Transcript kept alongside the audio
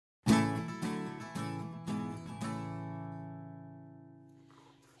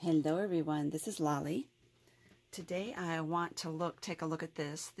Hello everyone, this is Lolly. Today I want to take a look at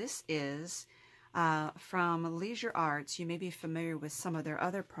this. This is from Leisure Arts. You may be familiar with some of their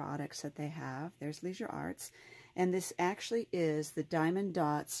other products that they have. There's Leisure Arts, and this actually is the Diamond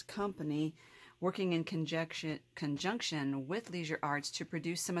Dots company working in conjunction with Leisure Arts to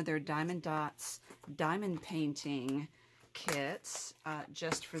produce some of their Diamond Dots diamond painting kits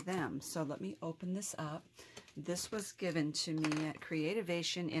just for them. So let me open this up. This was given to me at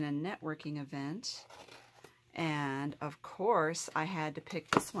Creativation in a networking event. And of course, I had to pick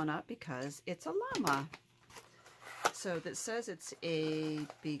this one up because it's a llama. So that says it's a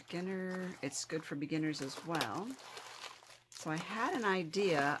beginner, it's good for beginners as well. So I had an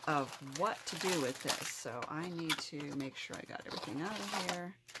idea of what to do with this. So I need to make sure I got everything out of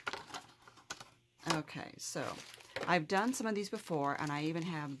here. Okay, so I've done some of these before, and I even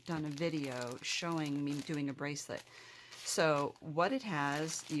have done a video showing me doing a bracelet. So what it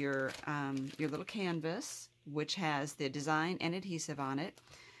has, your little canvas, which has the design and adhesive on it,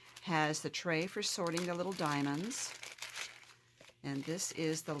 has the tray for sorting the little diamonds, and this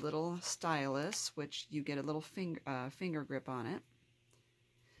is the little stylus, which you get a little finger grip on it.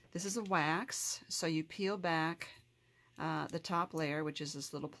 This is a wax, so you peel back the top layer, which is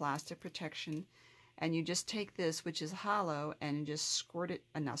this little plastic protection, and you just take this, which is hollow, and just squirt it,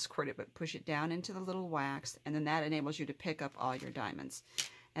 not squirt it, but push it down into the little wax, and then that enables you to pick up all your diamonds.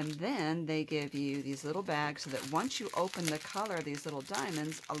 And then they give you these little bags so that once you open the color of these little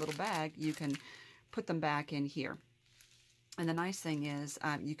diamonds, a little bag, you can put them back in here. And the nice thing is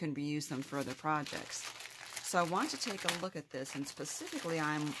you can reuse them for other projects. So I want to take a look at this, and specifically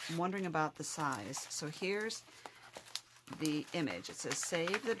I'm wondering about the size. So here's the image. It says,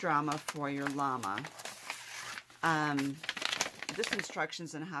 save the drama for your llama. This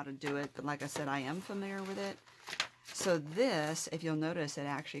instructions on how to do it, but like I said, I am familiar with it. So this, if you'll notice, it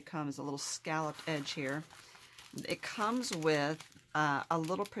actually comes a little scalloped edge here. It comes with a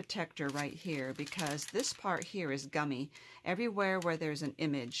little protector right here, because this part here is gummy. Everywhere where there's an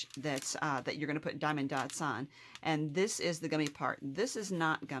image that's that you're going to put diamond dots on, and this is the gummy part. This is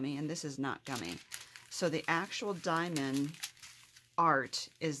not gummy, and this is not gummy. So the actual diamond art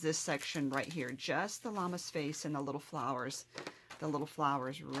is this section right here, just the llama's face and the little flowers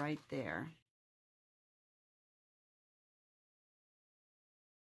right there.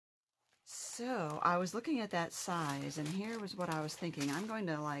 So I was looking at that size, and here was what I was thinking. I'm going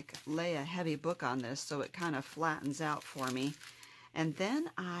to like lay a heavy book on this so it kind of flattens out for me. And then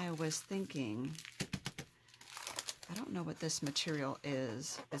I was thinking, I don't know what this material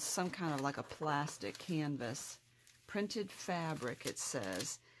is. It's some kind of like a plastic canvas. Printed fabric, it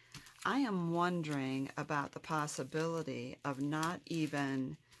says. I am wondering about the possibility of not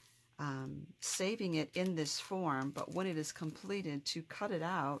even saving it in this form, but when it is completed, to cut it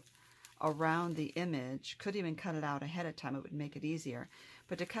out around the image. Could even cut it out ahead of time, it would make it easier.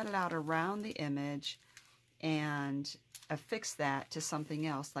 But to cut it out around the image and affix that to something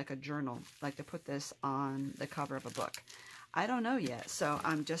else, like a journal, like to put this on the cover of a book. I don't know yet, so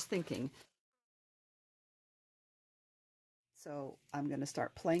I'm just thinking. So I'm going to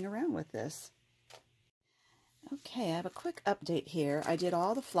start playing around with this. Okay, I have a quick update here. I did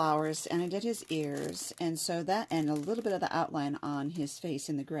all the flowers, and I did his ears, and so that, and a little bit of the outline on his face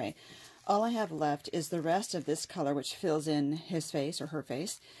in the gray. All I have left is the rest of this color, which fills in his face or her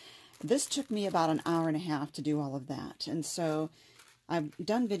face. This took me about an hour and a half to do all of that. And so I've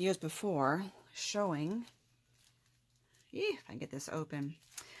done videos before showing, if I can get this open.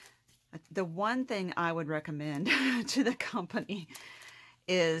 The one thing I would recommend to the company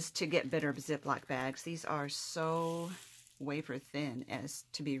is to get better Ziploc bags. These are so wafer thin as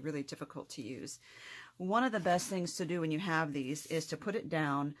to be really difficult to use. One of the best things to do when you have these is to put it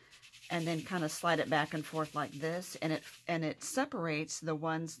down and then kind of slide it back and forth like this, and it separates the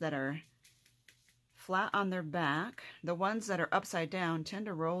ones that are flat on their back. The ones that are upside down tend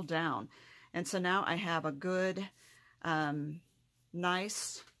to roll down. And so now I have a good,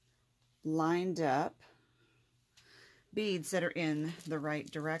 nice, lined up beads that are in the right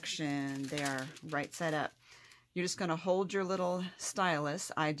direction. They are right set up. You're just going to hold your little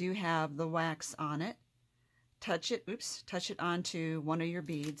stylus. I do have the wax on it. Touch it onto one of your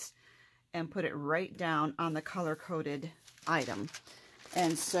beads and put it right down on the color-coded item.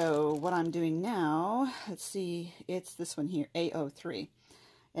 And so what I'm doing now, let's see, it's this one here, A03.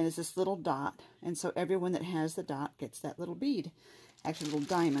 And it's this little dot. And so everyone that has the dot gets that little bead. Actually, a little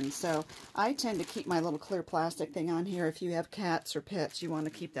diamond. So I tend to keep my little clear plastic thing on here. If you have cats or pets, you want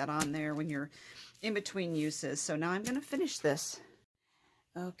to keep that on there when you're in between uses. So now I'm going to finish this.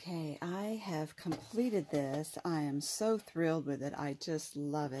 Okay, I have completed this. I am so thrilled with it. I just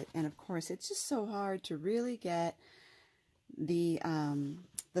love it. And of course, it's just so hard to really get the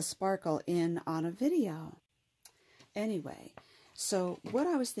sparkle in on a video. Anyway, so what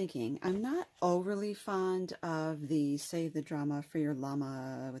I was thinking, I'm not overly fond of the Save the Drama for Your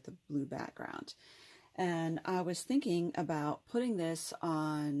Llama with the blue background. And I was thinking about putting this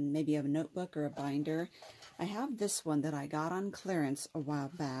on maybe a notebook or a binder. I have this one that I got on clearance a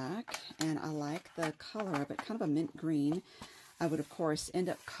while back, and I like the color of it, kind of a mint green. I would, of course, end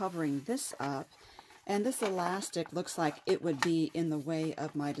up covering this up, and this elastic looks like it would be in the way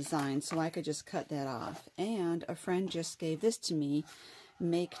of my design, so I could just cut that off. And a friend just gave this to me,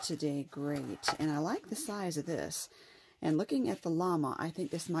 Make Today Great, and I like the size of this. And looking at the llama, I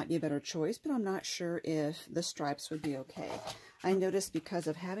think this might be a better choice, but I'm not sure if the stripes would be okay. I noticed because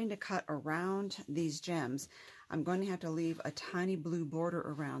of having to cut around these gems, I'm going to have to leave a tiny blue border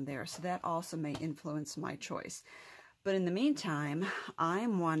around there, so that also may influence my choice. But in the meantime,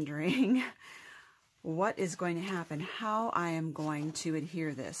 I'm wondering what is going to happen, how I am going to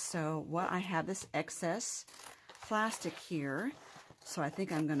adhere this. So what I have this excess plastic here. So I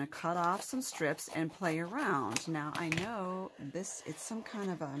think I'm going to cut off some strips and play around. Now I know this, it's some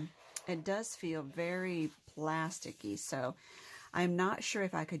kind of it does feel very plasticky, so I'm not sure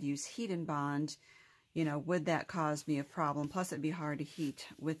if I could use heat and bond. You know, would that cause me a problem? Plus it'd be hard to heat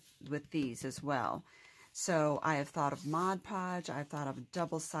with these as well. So I have thought of Mod Podge, I've thought of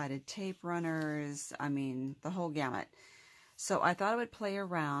double-sided tape runners, I mean the whole gamut. So I thought I would play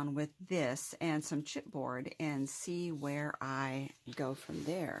around with this and some chipboard and see where I go from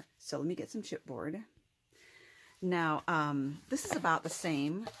there. So let me get some chipboard. Now, this is about the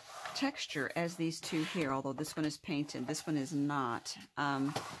same texture as these two here, although this one is painted, this one is not.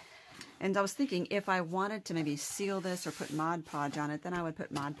 And I was thinking if I wanted to maybe seal this or put Mod Podge on it, then I would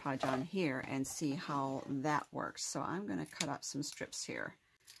put Mod Podge on here and see how that works. So I'm going to cut up some strips here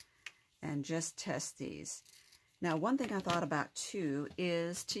and just test these. Now, one thing I thought about, too,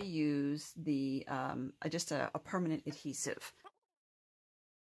 is to use the just a permanent adhesive.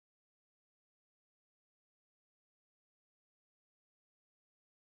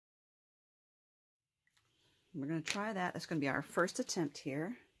 We're going to try that. That's going to be our first attempt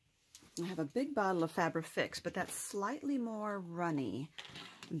here. I have a big bottle of Fabri-Fix, but that's slightly more runny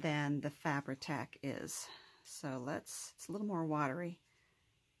than the Fabri-Tac is. So it's a little more watery.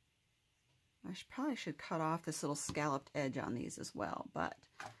 I probably should cut off this little scalloped edge on these as well, but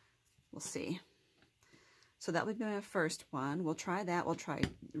we'll see. So that would be my first one. We'll try that. We'll try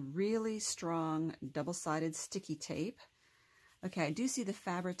really strong double-sided sticky tape. Okay, I do see the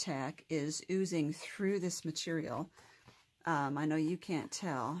Fabri-Tac is oozing through this material. I know you can't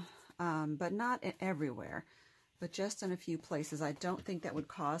tell, but not everywhere, but just in a few places. I don't think that would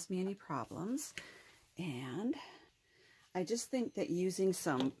cause me any problems. And I just think that using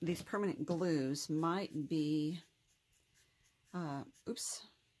these permanent glues might be, oops,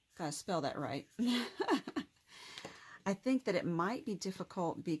 gotta spell that right. I think that it might be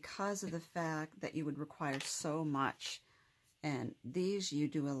difficult because of the fact that you would require so much. And these, you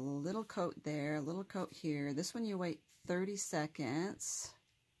do a little coat there, a little coat here. This one you wait 30 seconds.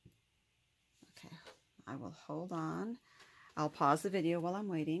 Okay, I will hold on. I'll pause the video while I'm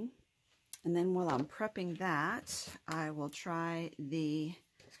waiting. And then while I'm prepping that, I will try the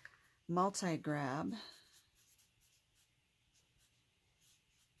multi-grab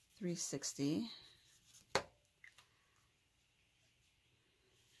 360. So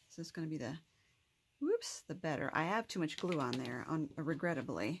it's going to be the, whoops, the better. I have too much glue on there,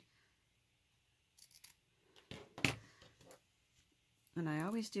 regrettably. And I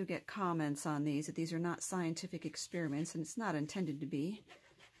always do get comments on these, that these are not scientific experiments, and it's not intended to be.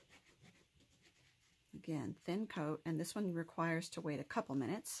 Again, thin coat, and this one requires to wait a couple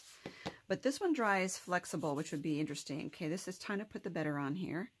minutes. But this one dries flexible, which would be interesting. Okay, this is time to put the better on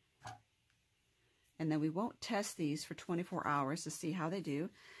here. And then we won't test these for 24 hours to see how they do.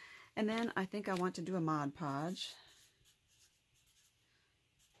 And then I think I want to do a Mod Podge.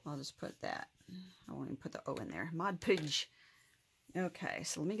 I'll just put that. I won't even put the O in there. Mod Podge. Okay,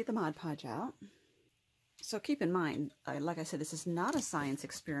 so let me get the Mod Podge out. So keep in mind, like I said, this is not a science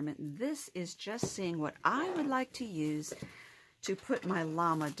experiment. This is just seeing what I would like to use to put my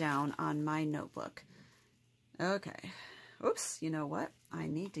llama down on my notebook. Okay. Oops, you know what? I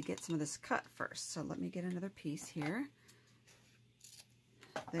need to get some of this cut first. So let me get another piece here.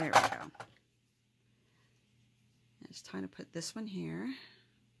 There we go. It's time to put this one here.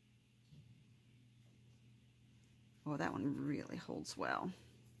 Oh, that one really holds well.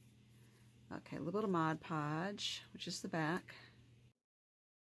 Okay, a little bit of Mod Podge, which is the back.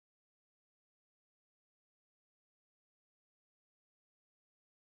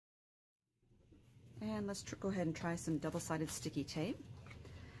 And let's go ahead and try some double-sided sticky tape.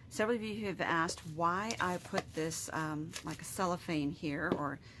 Several of you have asked why I put this like a cellophane here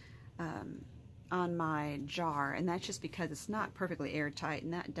or on my jar, and that's just because it's not perfectly airtight,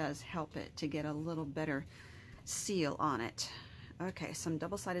 and that does help it to get a little better seal on it. Okay, some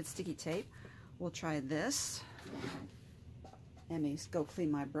double-sided sticky tape. We'll try this. Let me go clean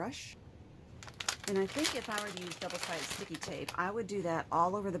my brush. And I think if I were to use double-sided sticky tape, I would do that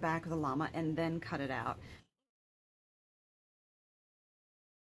all over the back of the llama and then cut it out.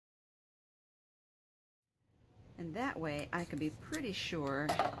 And that way I could be pretty sure,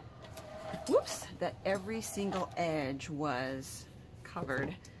 whoops, that every single edge was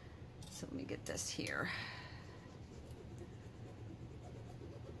covered. So let me get this here.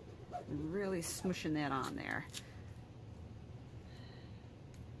 Really smooshing that on there.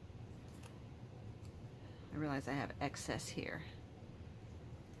 I realize I have excess here.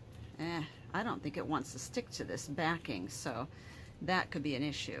 I don't think it wants to stick to this backing, so that could be an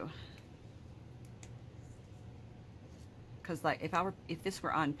issue. Because like if this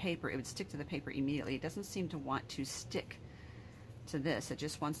were on paper, it would stick to the paper immediately. It doesn't seem to want to stick to this. It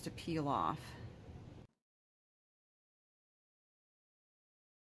just wants to peel off.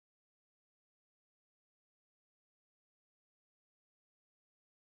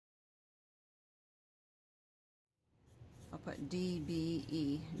 I'll put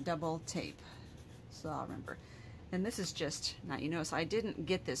DBE, double tape, so I'll remember. And this is just, now you notice I didn't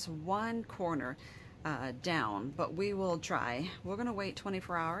get this one corner down, but we will try. We're going to wait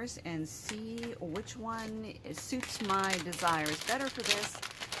 24 hours and see which one suits my desires better for this,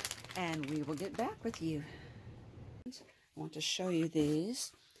 and we will get back with you. I want to show you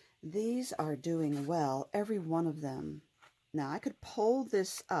these. These are doing well, every one of them. Now I could pull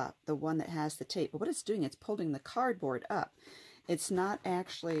this up, the one that has the tape, but what it's doing, it's pulling the cardboard up. It's not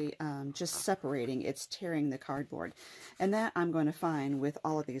actually just separating, it's tearing the cardboard. And that I'm going to find with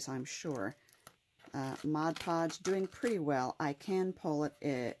all of these, I'm sure. Mod Podge doing pretty well. I can pull it.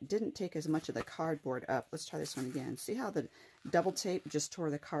 It didn't take as much of the cardboard up. Let's try this one again. See how the double tape just tore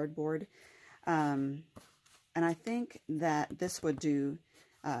the cardboard? And I think that this would do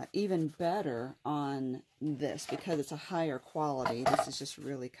even better on this because it's a higher quality. This is just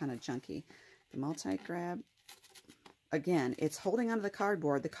really kind of junky. The multi-grab, again, it's holding onto the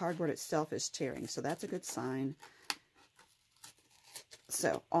cardboard. The cardboard itself is tearing, so that's a good sign.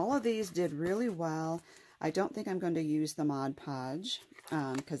 So all of these did really well. I don't think I'm going to use the Mod Podge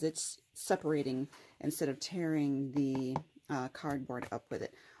because it's separating instead of tearing the cardboard up with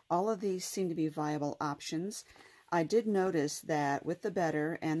it. All of these seem to be viable options. I did notice that with the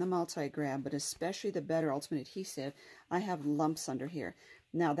Better and the Multi-Grab, but especially the Better Ultimate Adhesive, I have lumps under here.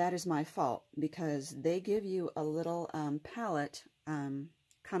 Now that is my fault because they give you a little palette, kind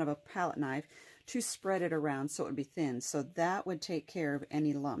of a palette knife, to spread it around so it would be thin. So that would take care of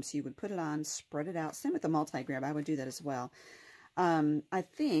any lumps. You would put it on, spread it out. Same with the Multi-Grab. I would do that as well. I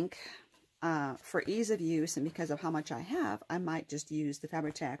think for ease of use and because of how much I have, I might just use the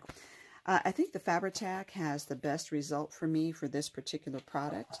Fabri-Tac. I think the Fabri-Tac has the best result for me for this particular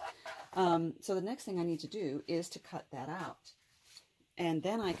product. So the next thing I need to do is to cut that out. And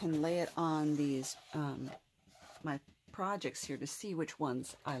then I can lay it on these, my projects here to see which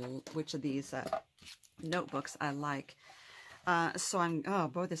of these notebooks I like. So I'm, oh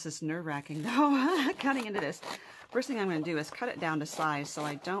boy, this is nerve-wracking though, cutting into this. First thing I'm going to do is cut it down to size so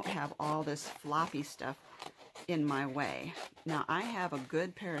I don't have all this floppy stuff in my way. Now I have a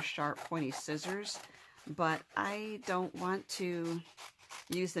good pair of sharp pointy scissors, but I don't want to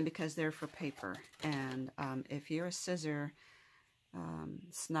use them because they're for paper. And if you're a scissor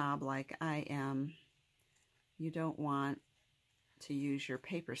snob like I am, you don't want to use your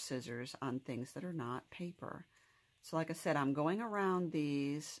paper scissors on things that are not paper. So like I said, I'm going around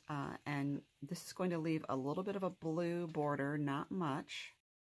these and this is going to leave a little bit of a blue border, not much.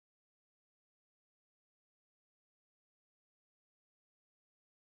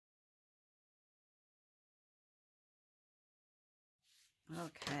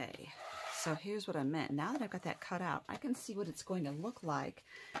 Okay, so here's what I meant. Now that I've got that cut out, I can see what it's going to look like,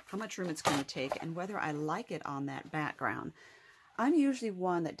 how much room it's going to take, and whether I like it on that background. I'm usually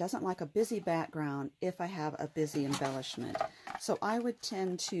one that doesn't like a busy background if I have a busy embellishment. So I would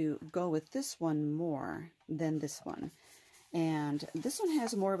tend to go with this one more than this one. And this one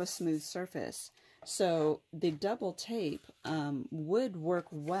has more of a smooth surface. So the double tape would work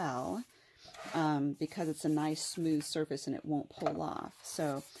well because it's a nice smooth surface and it won't pull off.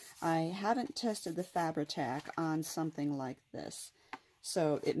 So I haven't tested the Fabri-Tac on something like this.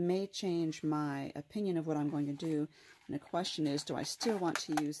 So it may change my opinion of what I'm going to do. And the question is, do I still want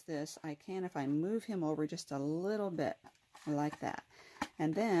to use this? I can if I move him over just a little bit, like that.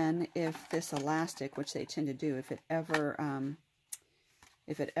 And then if this elastic, which they tend to do, if it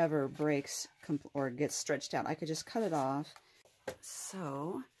ever breaks or gets stretched out, I could just cut it off.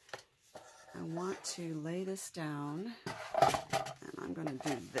 So I want to lay this down, and I'm going to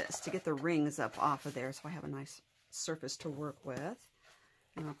do this to get the rings up off of there so I have a nice surface to work with.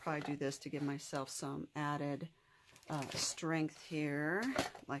 And I'll probably do this to give myself some added strength here,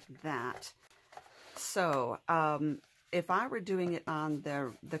 like that. So if I were doing it on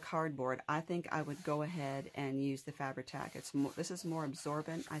the cardboard, I think I would go ahead and use the Fabri-Tac. This is more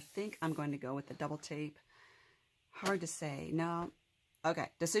absorbent. I think I'm going to go with the double tape. Hard to say. No. Okay,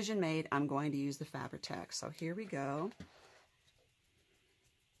 decision made. I'm going to use the Fabri-Tac. So here we go.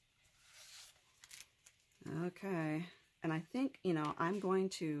 Okay. And I think, you know, I'm going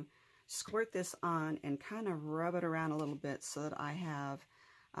to squirt this on and kind of rub it around a little bit so that I have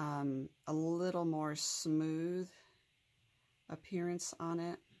a little more smooth appearance on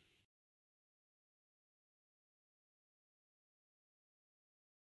it.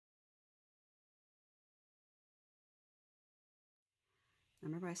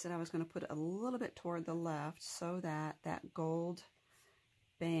 Remember I said I was going to put it a little bit toward the left so that that gold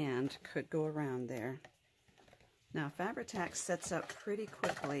band could go around there. Now, Fabri-Tac sets up pretty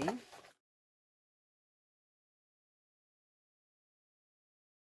quickly.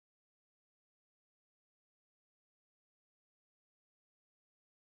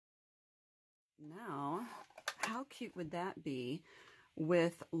 Now, how cute would that be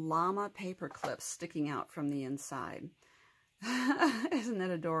with Llama paper clips sticking out from the inside? Isn't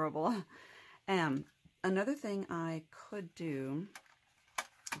that adorable? Another thing I could do,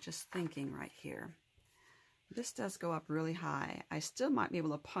 just thinking right here, this does go up really high. I still might be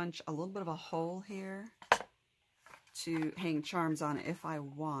able to punch a little bit of a hole here to hang charms on it if I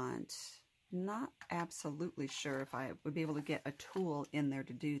want. Not absolutely sure if I would be able to get a tool in there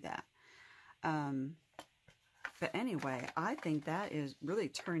to do that. But anyway, I think that is really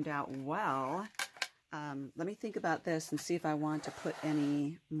turned out well. Let me think about this and see if I want to put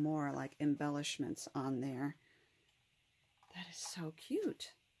any more like embellishments on there. That is so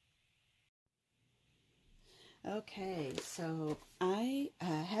cute. Okay, so I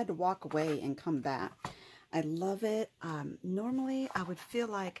had to walk away and come back. I love it. Normally, I would feel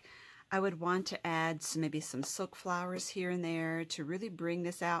like I would want to add maybe some silk flowers here and there to really bring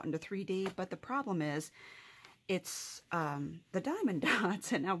this out into 3D, but the problem is it's the diamond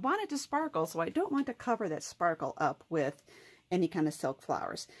dots, and I want it to sparkle, so I don't want to cover that sparkle up with any kind of silk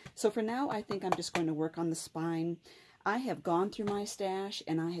flowers. So for now, I think I'm just going to work on the spine. I have gone through my stash,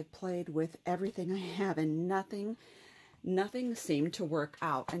 and I have played with everything I have, and nothing seemed to work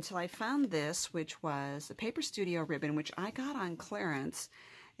out until I found this, which was a Paper Studio ribbon, which I got on clearance,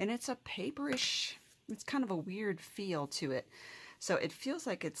 and it's a paperish, it's kind of a weird feel to it. So it feels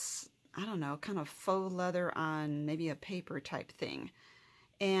like it's, I don't know, kind of faux leather on maybe a paper type thing.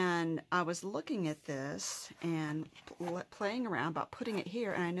 And I was looking at this and playing around about putting it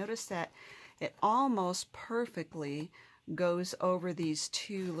here, and I noticed that it almost perfectly goes over these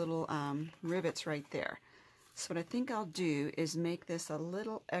two little rivets right there. So what I think I'll do is make this a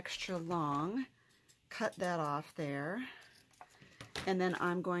little extra long, cut that off there, and then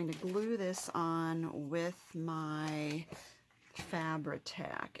I'm going to glue this on with my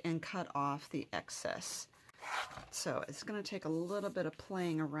Fabri-Tac and cut off the excess. So it's going to take a little bit of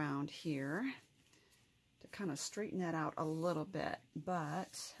playing around here to kind of straighten that out a little bit,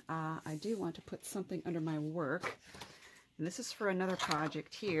 but I do want to put something under my work. And this is for another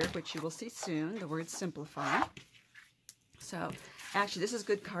project here, which you will see soon, the word simplify. So actually this is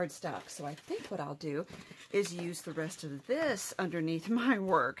good cardstock, so I think what I'll do is use the rest of this underneath my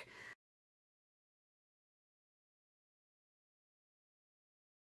work.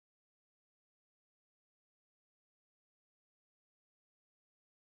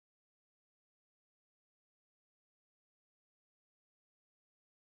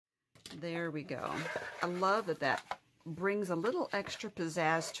 There we go. I love that that brings a little extra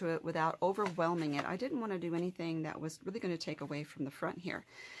pizzazz to it without overwhelming it. I didn't want to do anything that was really going to take away from the front here.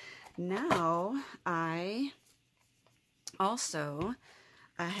 Now, I also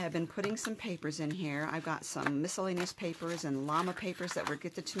have been putting some papers in here. I've got some miscellaneous papers and Llama papers that were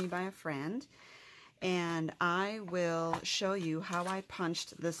gifted to me by a friend. And I will show you how I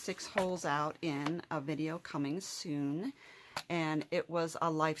punched the 6 holes out in a video coming soon. And it was a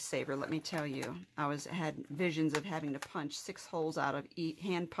lifesaver, let me tell you. I had visions of having to punch 6 holes out of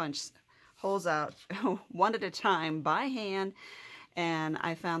hand punch holes out one at a time by hand, And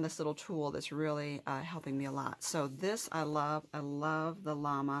I found this little tool that's really helping me a lot. So this I love. I love the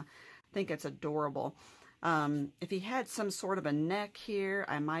llama. I think it's adorable. If he had some sort of a neck here,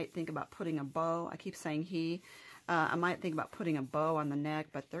 I might think about putting a bow. I keep saying he. I might think about putting a bow on the neck,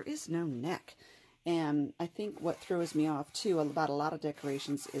 but there is no neck. And I think what throws me off, too, about a lot of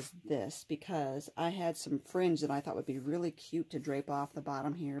decorations is this, because I had some fringe that I thought would be really cute to drape off the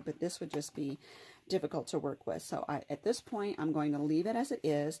bottom here, but this would just be difficult to work with. So at this point, I'm going to leave it as it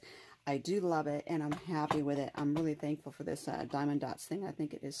is. I do love it, and I'm happy with it. I'm really thankful for this diamond dots thing. I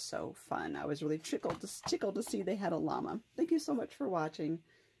think it is so fun. I was really tickled to see they had a llama. Thank you so much for watching.